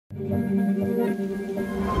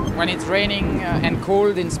When it's raining and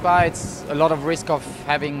cold in Spa, it's a lot of risk of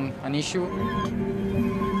having an issue.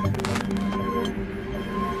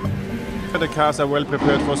 The cars are well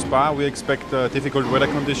prepared for Spa. We expect difficult weather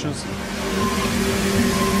conditions.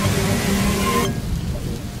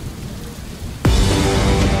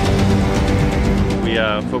 We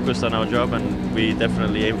are focused on our job and we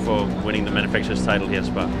definitely aim for winning the manufacturer's title here at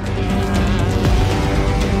Spa.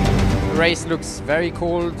 The race looks very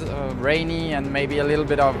cold, rainy and maybe a little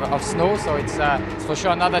bit of snow, so it's for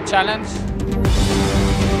sure another challenge.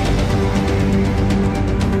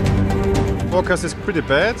 Forecast is pretty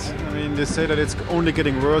bad. I mean, they say that it's only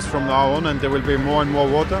getting worse from now on and there will be more and more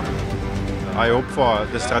water. I hope for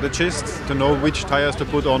the strategists to know which tires to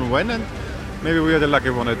put on when, and maybe we are the lucky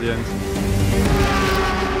one at the end.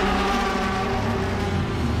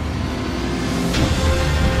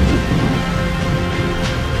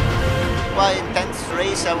 Quite intense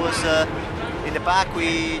race. I was in the back.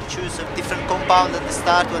 We chose a different compound at the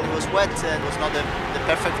start when it was wet and it was not the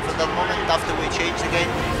perfect for that moment. After we changed again.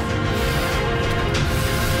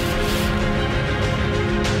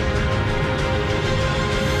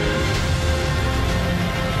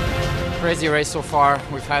 Crazy race so far.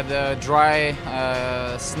 We've had dry,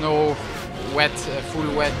 snow, wet,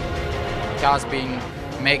 full wet. Cars being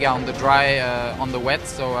mega on the dry, on the wet.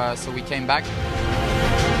 So we came back.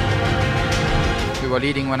 We were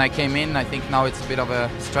leading when I came in. I think now it's a bit of a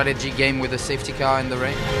strategy game with the safety car in the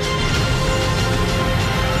rain.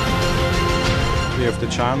 We have the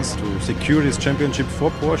chance to secure this championship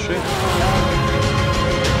for Porsche.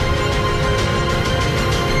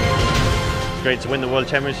 Great to win the World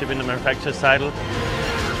Championship in the manufacturer's title.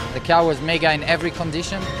 The car was mega in every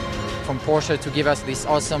condition, from Porsche to give us this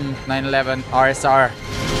awesome 911 RSR.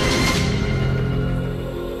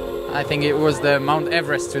 I think it was the Mount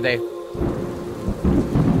Everest today.